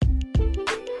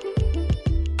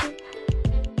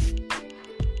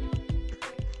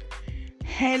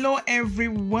Hello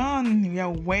everyone, you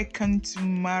are welcome to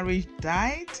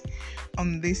Marriagediet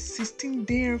on the 16th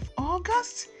day of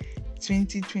August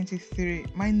 2023.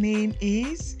 My name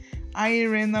is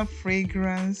Irena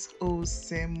Fragrance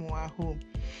Osemuaho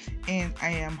and I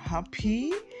am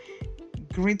happy,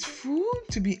 grateful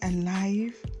to be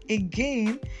alive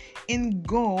again in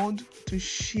God to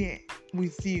share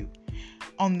with you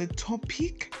on the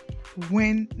topic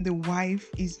when the wife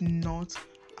is not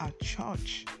at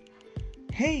church.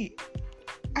 Hey,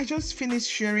 I just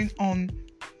finished sharing on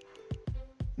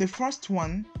the first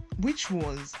one, which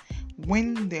was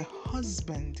when the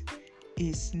husband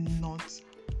is not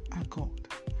a God.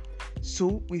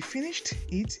 So we finished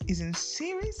it. It's in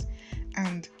series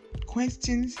and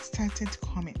questions started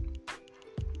coming.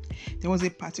 There was a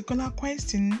particular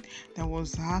question that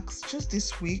was asked just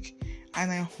this week,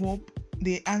 and I hope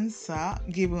the answer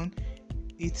given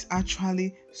it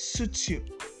actually suits you.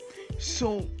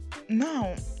 So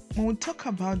now, when we talk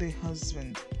about the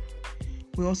husband,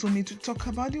 we also need to talk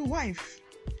about the wife,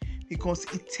 because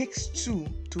it takes two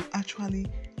to actually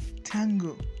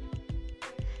tango.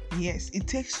 Yes, it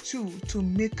takes two to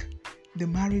make the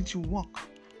marriage work.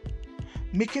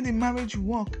 Making the marriage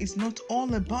work is not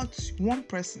all about one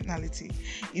personality.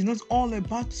 It's not all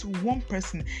about one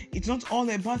person. It's not all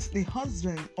about the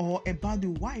husband or about the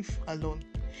wife alone.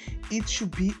 It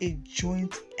should be a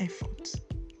joint effort.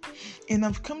 And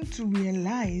I've come to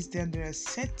realize that there are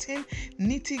certain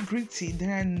nitty-gritty that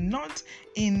are not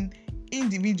in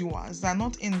individuals, that are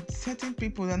not in certain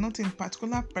people, that are not in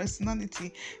particular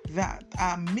personality, that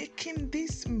are making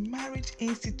this marriage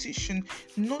institution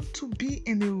not to be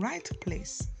in the right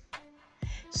place.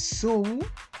 So,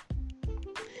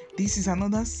 this is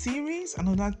another series,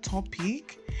 another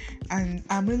topic, and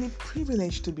I'm really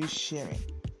privileged to be sharing.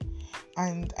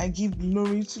 And I give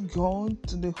glory to God,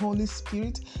 to the Holy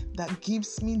Spirit that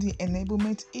gives me the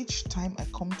enablement each time I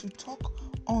come to talk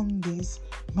on these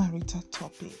marital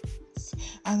topics.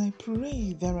 And I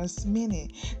pray there are many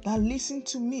that listen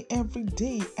to me every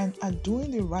day and are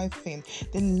doing the right thing.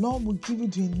 The Lord will give you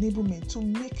the enablement to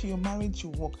make your marriage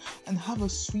work and have a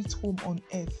sweet home on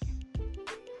earth.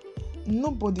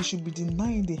 Nobody should be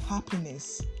denying the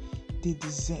happiness they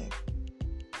deserve.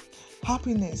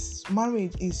 Happiness,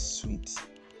 marriage is sweet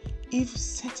if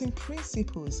certain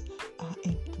principles are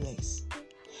in place.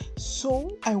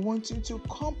 So I want you to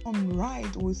come on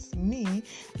ride with me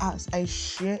as I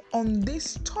share on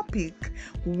this topic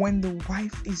when the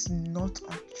wife is not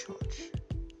at church.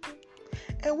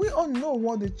 And we all know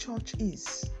what the church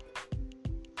is.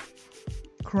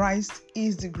 Christ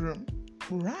is the groom,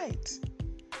 right?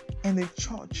 And the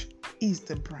church is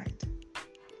the bride.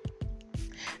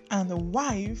 And the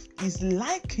wife is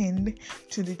likened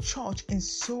to the church in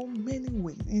so many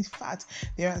ways. In fact,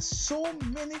 there are so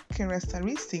many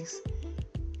characteristics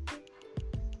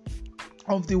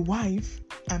of the wife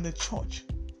and the church.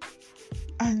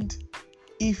 And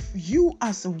if you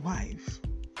as a wife,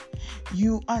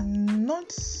 you are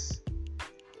not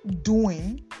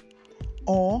doing,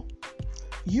 or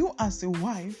you as a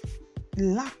wife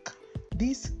lack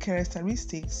these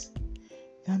characteristics,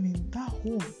 that means that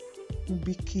home will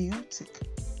be chaotic.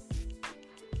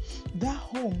 That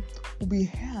home will be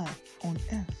hell on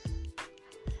earth.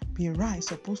 Whereas it's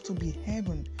supposed to be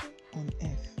heaven on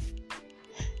earth.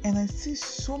 And I see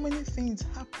so many things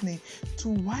happening to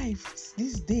wives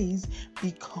these days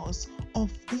because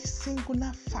of this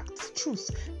singular fact,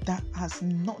 truth that has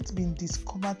not been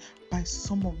discovered by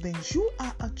some of them. You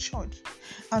are a church.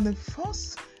 And the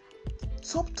first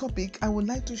subtopic I would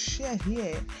like to share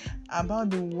here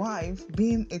about the wife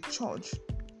being a church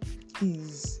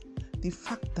is the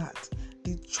fact that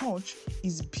the church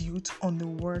is built on the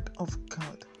word of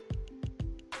God.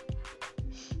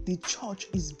 The church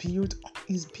is built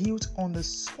on the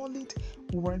solid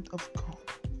word of God.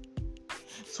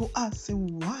 So as a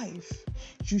wife,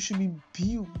 you should be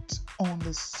built on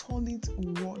the solid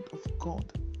word of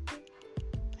God.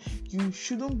 You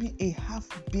shouldn't be a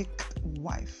half-baked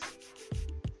wife.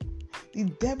 The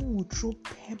devil will throw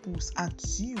pebbles at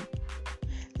you.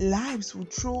 Lives will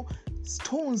throw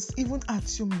stones even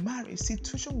at your marriage.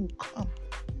 Situation will come.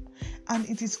 And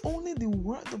it is only the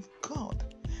word of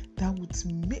God that would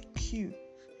make you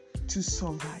to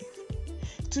survive.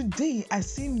 Today, I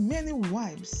see many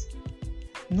wives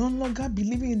no longer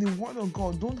believing in the word of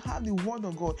God, don't have the word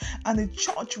of God. And the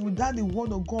church without the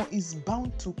word of God is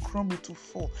bound to crumble, to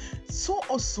fall. So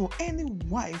also, any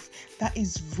wife that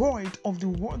is void of the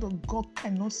word of God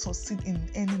cannot succeed in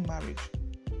any marriage.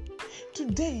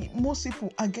 Today, most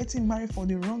people are getting married for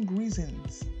the wrong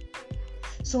reasons.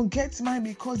 Some get married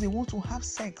because they want to have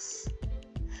sex.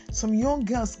 Some young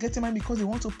girls getting married because they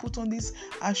want to put on this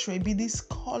ashwabi, these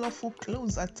colorful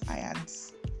clothes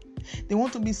attires. They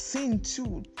want to be seen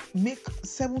to make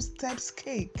 7 steps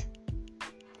cake.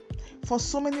 For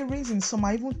so many reasons, some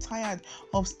are even tired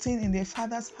of staying in their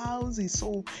father's houses,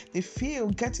 so they feel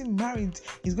getting married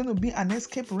is going to be an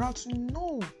escape route.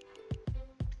 No.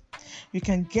 You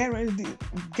can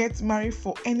get married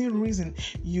for any reason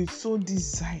you so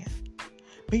desire.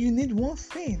 But you need one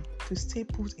thing to stay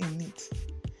put in it.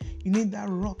 You need that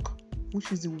rock,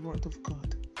 which is the word of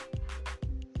God.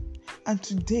 And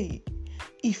today,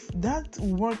 if that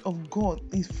word of God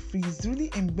is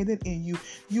really embedded in you,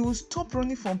 you will stop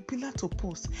running from pillar to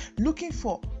post, looking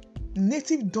for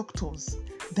native doctors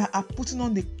that are putting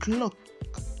on the cloak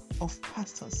of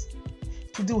pastors.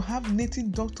 Today, we have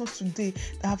native doctors today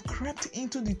that have crept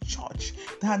into the church,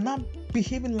 that are now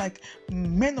behaving like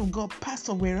men of God,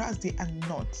 pastors, whereas they are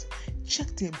not.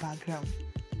 Check their background.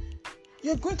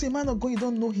 You're going to a man of God, you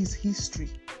don't know his history.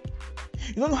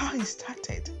 You don't know how he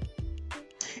started.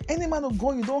 Any man of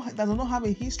God that does not have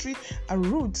a history, a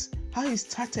root, how he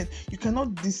started, you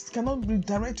cannot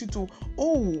redirect you to,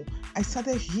 oh, I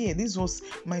started here. This was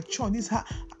my church. This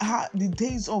the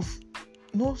days of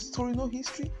no story, no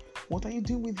history. What are you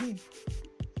doing with him?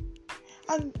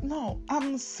 And now,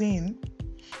 I'm saying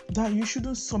that you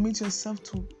shouldn't submit yourself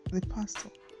to the pastor.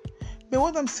 But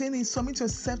what I'm saying is submit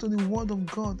yourself to the word of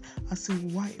God as a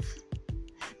wife.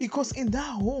 Because in that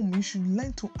home, you should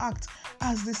learn to act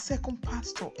as the second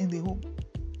pastor in the home.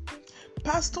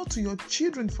 Pastor to your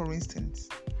children, for instance.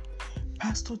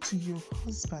 Pastor to your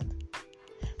husband.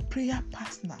 Prayer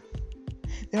partner.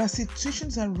 There are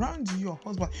situations around you, your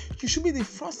husband. You should be the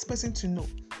first person to know.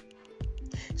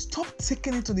 Stop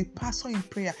taking it to the pastor in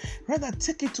prayer. Rather,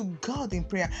 take it to God in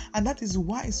prayer. And that is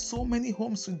why so many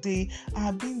homes today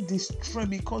are being destroyed,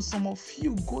 because some of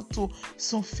you go to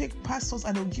some fake pastors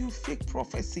and they'll give you fake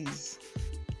prophecies.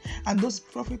 And those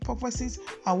prophecies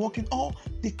are working, or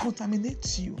they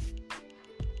contaminate you.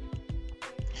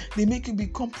 They make you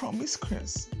become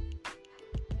promiscuous.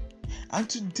 And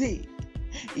today,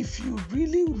 if you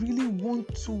really, really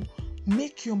want to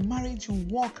make your marriage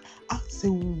work as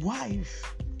a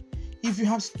wife, if you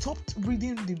have stopped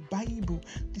reading the Bible,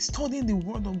 studying the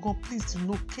word of God, please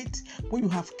locate where you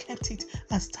have kept it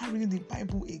and start reading the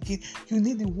Bible again. You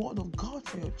need the word of God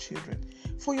for your children,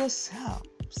 for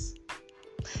yourselves.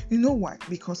 You know why?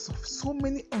 Because of so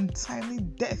many untimely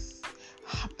deaths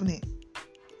happening.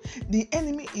 The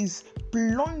enemy is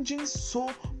plunging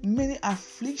so many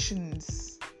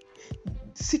afflictions,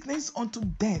 sickness unto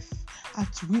death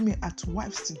at women, at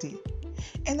wives today.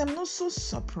 And I'm not so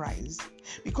surprised,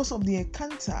 because of the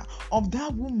encounter of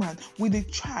that woman with a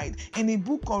child in the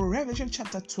book of Revelation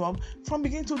chapter 12, from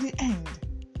beginning to the end.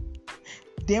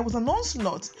 There was an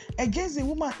onslaught against the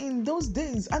woman in those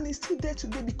days, and it's still there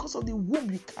today, because of the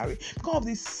womb you carry, because of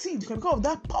the seed, because of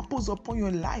that purpose upon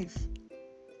your life.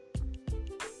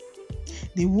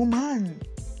 The woman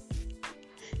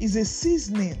is a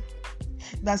seasoning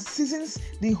that seasons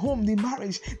the home, the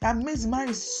marriage, that makes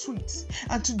marriage sweet.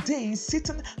 And today,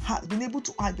 Satan has been able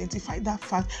to identify that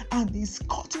fact, and is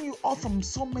cutting you off from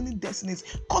so many destinies,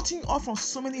 cutting you off from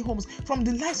so many homes, from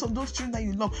the lives of those children that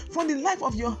you love, from the life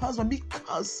of your husband,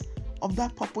 because of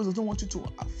that purpose. They don't want you to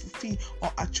fulfill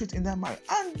or achieve in that marriage.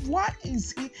 And why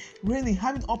is he really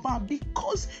having upper hand?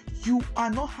 Because you are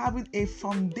not having a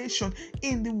foundation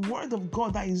in the word of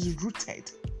God that is rooted.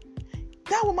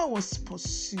 That woman was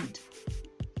pursued,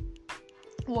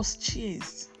 was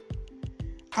chased.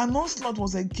 An onslaught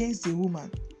was against the woman.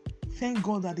 Thank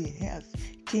God that the help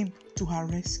came to her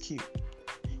rescue.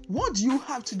 What do you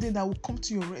have today that will come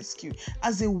to your rescue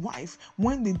as a wife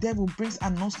when the devil brings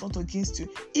an onslaught against you,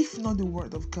 if not the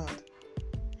word of God?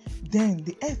 Then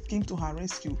the earth came to her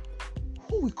rescue.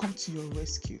 Who will come to your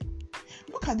rescue?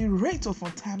 Look at the rate of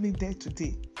untimely death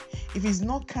today. If it's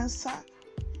not cancer,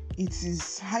 it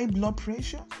is high blood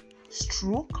pressure,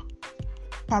 stroke,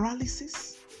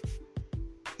 paralysis.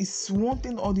 It's one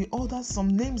thing or the other.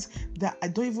 Some names that I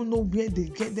don't even know where they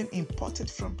get them imported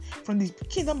from the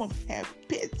kingdom of hell,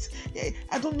 pit. Yeah,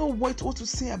 I don't know what to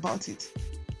say about it.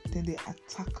 Then they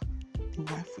attack the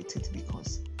wife with it,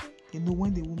 because they know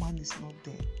when the woman is not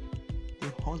there, the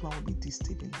husband will be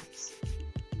destabilized.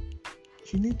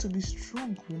 You need to be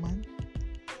strong, woman.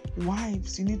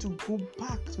 Wives, you need to go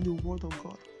back to the word of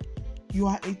God. You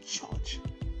are a church.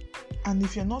 And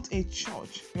if you're not a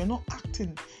church, you're not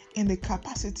acting in the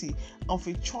capacity of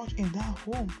a church in that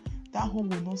home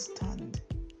will not stand.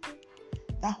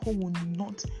 That home will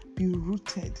not be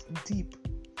rooted deep.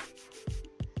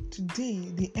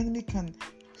 Today, the enemy can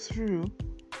throw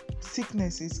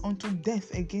sicknesses unto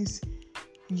death against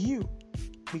you.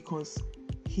 because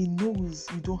he knows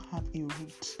you don't have a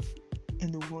root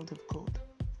in the word of God.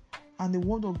 And the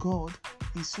word of God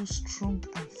is so strong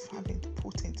and fervent,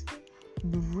 potent,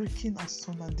 breaking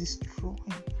asunder and destroying.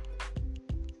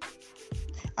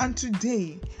 And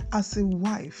today, as a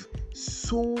wife,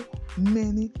 so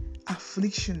many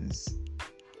afflictions,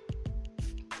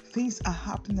 things are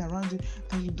happening around you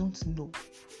that you don't know.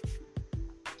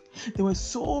 There were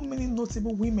so many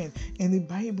notable women in the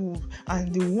Bible,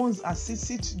 and the ones I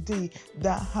see today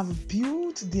that have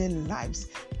built their lives,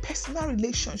 personal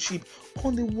relationship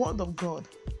on the word of God.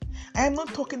 I am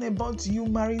not talking about you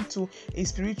married to a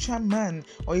spiritual man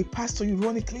or a pastor,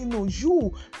 ironically. No,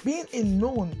 you being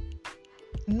alone,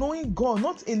 knowing God,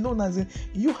 not alone as in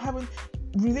you having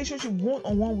relationship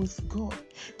one-on-one with God.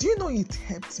 Do you know it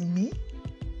helped me?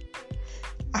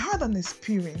 I had an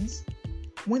experience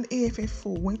when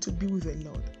AFF4 went to be with the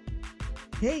Lord.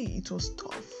 Hey, it was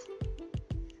tough.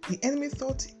 The enemy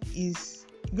thought he's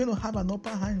going to have an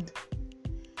upper hand.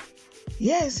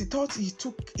 Yes, he thought he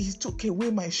took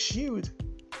away my shield.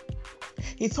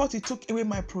 He thought he took away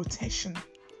my protection.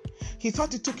 He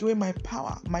thought he took away my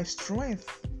power, my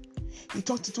strength. He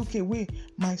thought he took away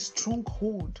my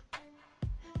stronghold.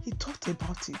 He thought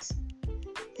about it.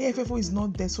 AFF4 is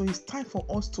not there, so it's time for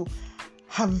us to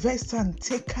harvest her and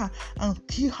take her and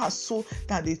kill her so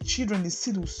that the children, the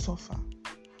seed will suffer.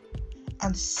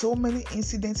 And so many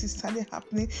incidents started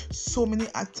happening, so many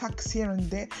attacks here and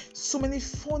there, so many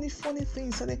funny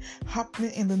things started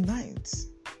happening in the night.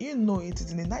 You know it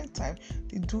is in the nighttime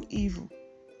they do evil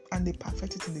and they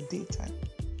perfect it in the daytime.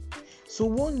 So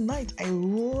one night I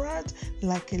roared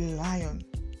like a lion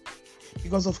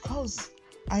because of course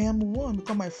I am one,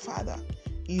 because my father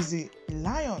is a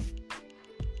lion.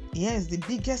 Yes, the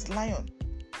biggest lion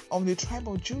of the tribe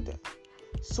of Judah.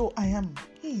 So I am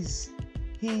his.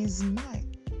 He is mine.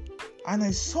 And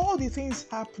I saw the things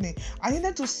happening. I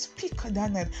needed to speak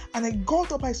that night. And I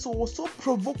got up. I was so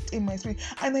provoked in my spirit.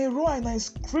 And I roared and I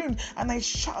screamed and I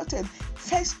shouted.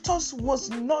 Festus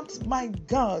was not my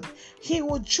God. He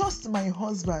was just my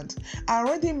husband. I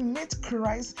already met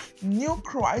Christ, knew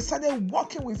Christ, started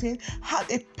walking with him, had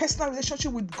a personal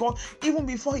relationship with God even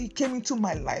before he came into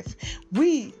my life.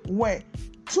 We were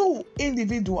two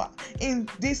individuals in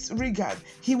this regard.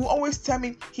 He will always tell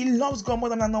me he loves God more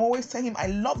than I always tell him I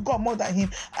love God more than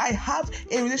him. I have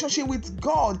a relationship with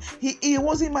God. He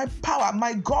wasn't my power.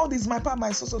 My God is my power,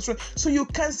 my source of strength. So you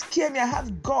can't scare me. I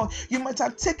have God. You might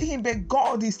have taken him, but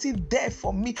God is still there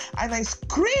for me. And I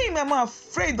scream, I'm not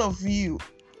afraid of you.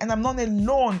 And I'm not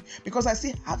alone because I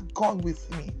still have God with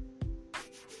me.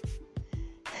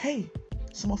 Hey,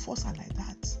 some of us are like that.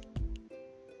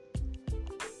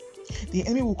 The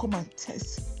enemy will come and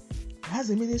test. He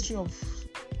has a ministry of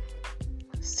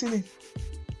stealing,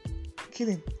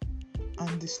 killing,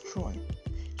 and destroying,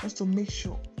 just to make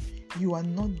sure you are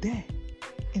not there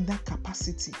in that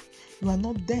capacity. You are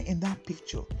not there in that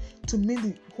picture, to make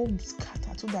the home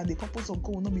scatter so that the purpose of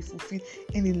God will not be fulfilled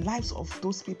in the lives of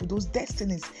those people, those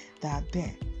destinies that are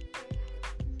there.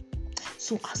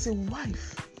 So as a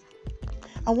wife,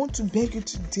 I want to beg you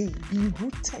today, be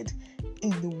rooted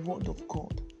in the word of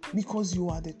God. Because you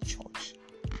are the church.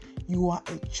 You are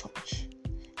a church.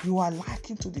 You are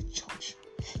likened to the church.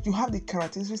 You have the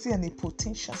characteristics and the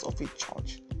potentials of a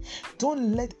church.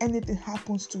 Don't let anything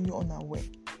happen to you unaware.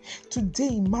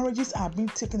 Today, marriages are being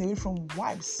taken away from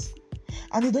wives.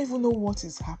 And they don't even know what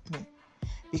is happening.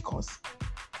 Because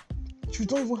you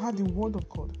don't even have the word of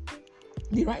God.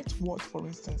 The right word, for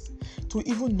instance, to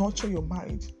even nurture your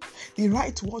marriage. The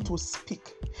right word to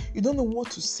speak. You don't know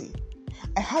what to say.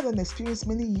 I had an experience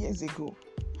many years ago,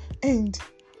 and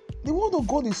the word of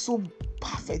God is so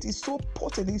perfect, it's so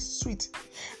potent, it's sweet.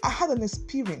 I had an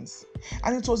experience,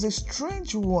 and it was a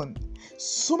strange one.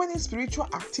 So many spiritual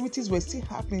activities were still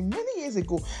happening many years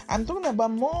ago. I'm talking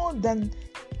about more than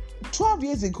 12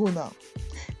 years ago now.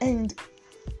 And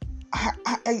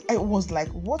I was like,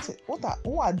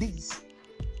 who are these?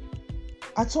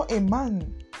 I saw a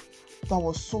man that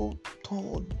was so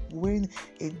tall, wearing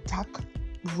a dark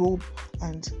robe,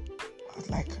 and I was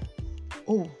like,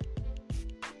 oh.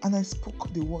 And I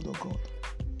spoke the word of God.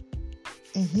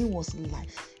 In him was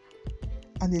life,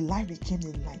 and the life became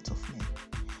the light of men.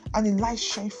 And the light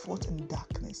shined forth in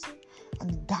darkness,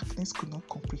 and the darkness could not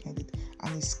comprehend it,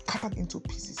 and it scattered into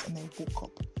pieces, and I woke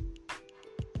up.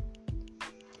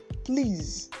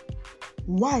 Please,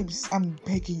 wives, I'm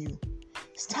begging you,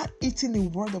 start eating the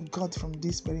word of God from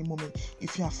this very moment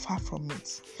if you are far from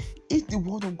it. Eat the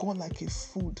word of God like a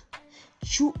food.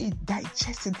 chew it,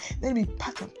 digest it. Let it be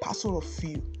part and parcel of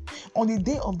you. On the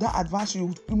day of that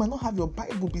adversary, you might not have your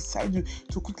Bible beside you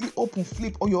to quickly open,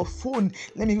 flip, or your phone.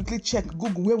 Let me quickly check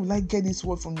Google, where will I get this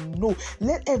word from? No.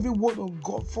 Let every word of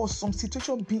God for some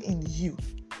situation be in you.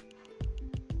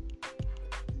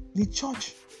 The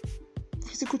church,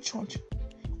 physical church,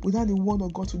 without the word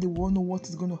of God today, we won't know what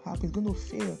is going to happen. It's going to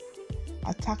fail.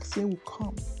 Attacks here will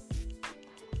come.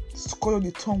 The scourge of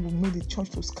the tongue will make the church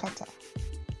to scatter.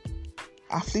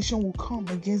 Affliction will come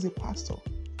against the pastor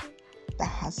that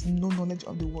has no knowledge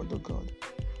of the word of God.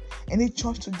 Any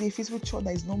church today, physical church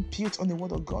that is not built on the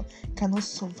word of God, cannot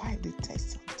survive the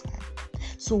test of time.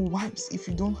 So wives, if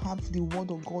you don't have the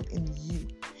word of God in you,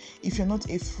 if you're not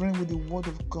a friend with the word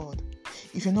of God,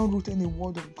 if you're not rooted in the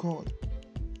word of God,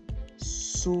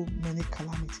 so many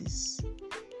calamities,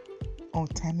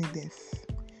 untimely death,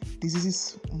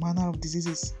 diseases, manner of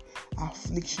diseases,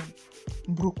 affliction,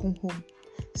 broken home,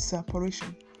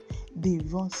 separation,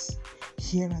 divorce,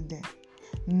 here and there.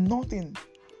 Nothing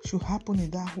should happen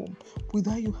in that home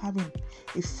without you having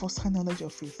a first-hand knowledge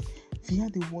of it via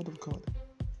the word of God.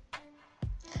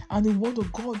 And the word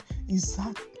of God is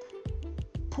that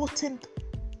potent,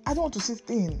 I don't want to say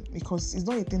thing, because it's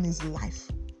not a thing, it's life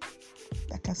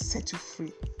that can set you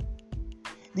free.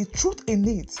 The truth in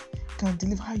it can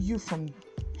deliver you from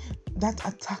that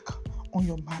attack on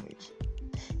your marriage.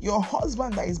 Your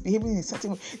husband that is behaving in a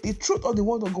certain way, the truth of the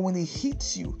word of God, when it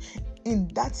hits you in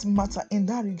that matter, in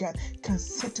that regard, can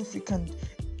set you free, can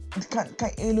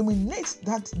illuminate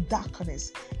that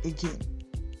darkness again.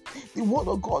 The word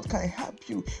of God can help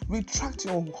you retract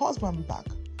your husband back.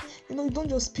 You don't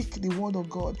just speak the word of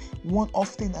God one off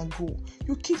thing and go.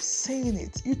 You keep saying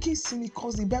it. You keep saying it,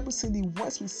 because the Bible says the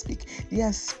words we speak, they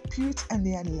are spirit and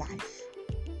they are life.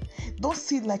 Don't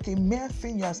see it like a mere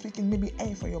thing you are speaking, maybe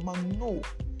air from your mouth. No.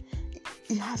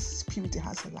 It has spirit, it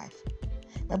has a life.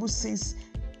 The Bible says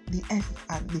the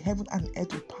heaven and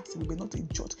earth will pass away, but not a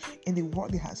jot in the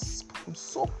word it has spoken.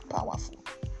 So powerful.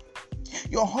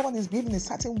 Your husband is behaving in a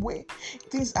certain way.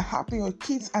 Things are happening. Your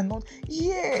kids are not.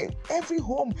 Yeah, every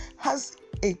home has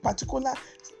a particular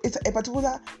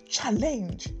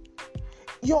challenge.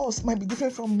 Yours might be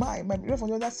different from mine, might be different from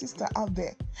the other sister out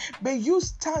there. But you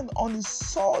stand on the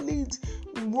solid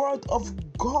word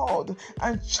of God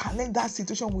and challenge that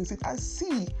situation with it and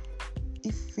see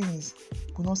if things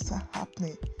will not start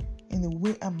happening in the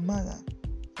way and manner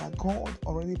that God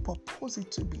already proposed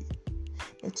it to be.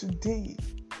 But today,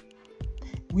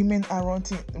 women are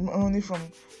running from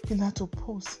pillar to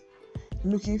post,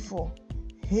 looking for,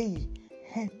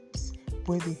 helps,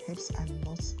 where the helps are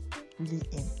not really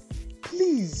in.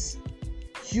 Please,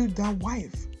 you that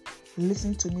wife,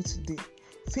 listen to me today.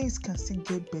 Things can still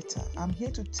get better. I'm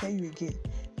here to tell you again,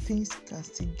 things can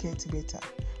still get better.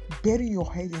 Bury your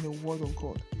head in the word of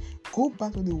God. Go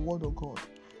back to the word of God.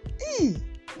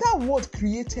 That word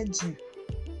created you.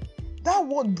 That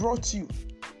word brought you.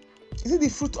 Is it the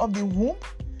fruit of the womb?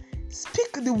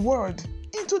 Speak the word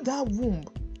into that womb.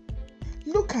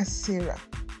 Look at Sarah.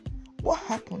 What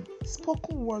happened?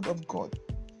 Spoken word of God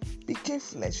became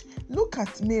flesh. Look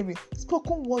at Mary.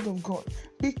 Spoken word of God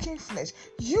became flesh.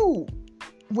 You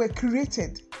were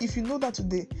created. If you know that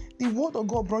today, the word of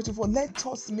God brought you for, let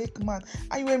us make man.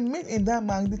 And you were made in that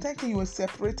man. The time you were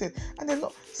separated. And then,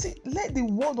 let the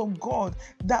word of God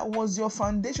that was your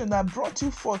foundation, that brought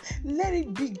you forth, let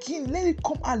it begin. Let it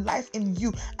come alive in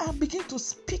you. And begin to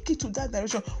speak it to that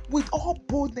direction with all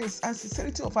boldness and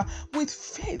sincerity of heart. With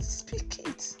faith, speak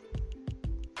it.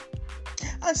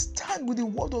 And stand with the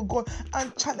word of God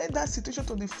and challenge that situation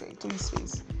to his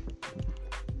face.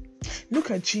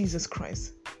 Look at Jesus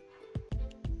Christ,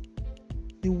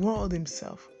 the world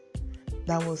himself,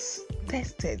 that was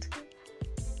tested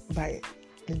by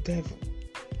the devil.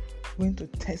 Went to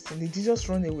test him. Did Jesus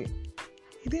run away?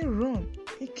 He didn't run.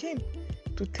 He came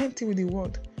to tempt him with the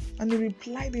word, and he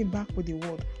replied him back with the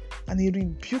word, and he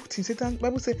rebuked him. Satan, the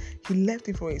Bible said he left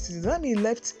him for a season. Does that mean he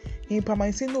left him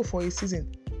permanently? Say no, for a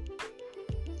season.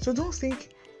 So don't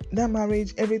think that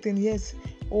marriage, everything, yes,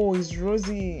 it's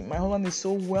rosy, my husband is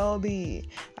so wealthy,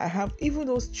 even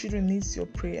those children needs your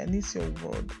prayer, needs your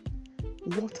word.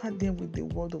 Water them with the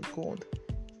word of God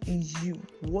in you.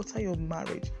 Water your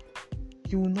marriage.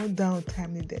 You will not die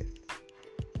untimely death.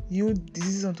 You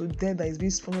disease unto death that is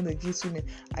being spoken against women,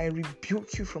 I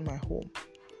rebuke you from my home.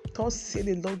 Thus say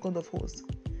the Lord God of hosts.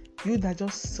 You that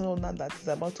just saw now that is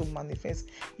about to manifest,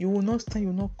 you will not stand,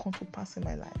 you will not come to pass in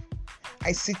my life.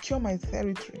 I secure my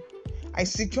territory. I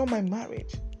secure my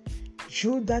marriage.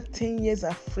 You that 10 years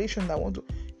affliction that want to,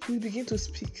 you begin to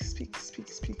speak.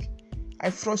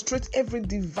 I frustrate every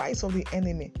device of the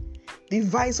enemy.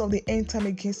 device of the end time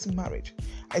against marriage.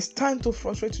 I stand to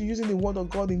frustrate you using the word of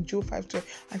God in Job 5:12.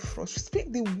 I frustrate.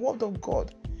 Speak the word of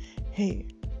God. Hey,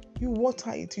 you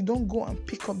water it. You don't go and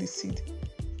pick up the seed.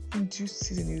 In due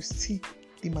season, you see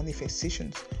the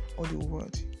manifestations of the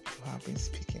word you have been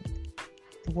speaking.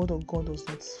 The word of God does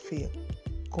not fail.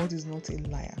 God is not a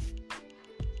liar.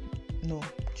 No,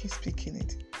 keep speaking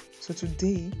it. So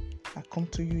today, I come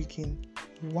to you again.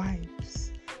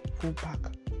 Wives, go back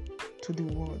to the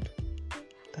word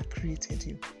that created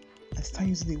you and start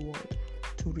using the word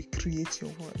to recreate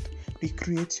your word,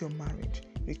 recreate your marriage,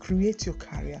 recreate your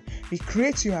career,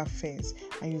 recreate your affairs,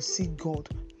 and you see God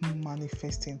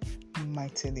manifesting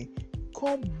mightily.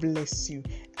 God bless you.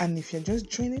 And if you're just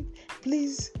joining,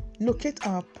 please locate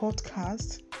our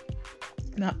podcast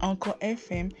in our Anchor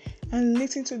FM and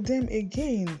listen to them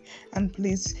again. And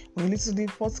please, when you listen to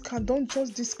the podcast, don't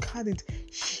just discard it,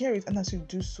 share it. And as you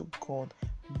do so, God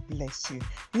bless you.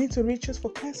 You need to reach us for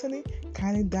counseling.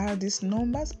 Kindly dial these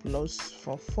numbers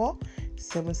 +44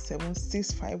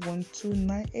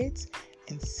 77651298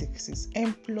 and 66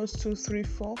 and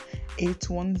 +234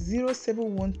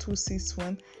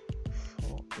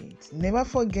 8107126148. Never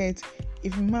forget,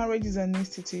 if marriage is an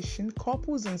institution,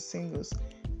 couples and singles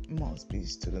must be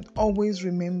students. Always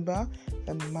remember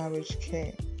that marriage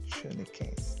care truly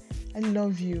cares. I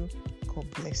love you. God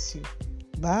bless you.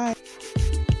 Bye.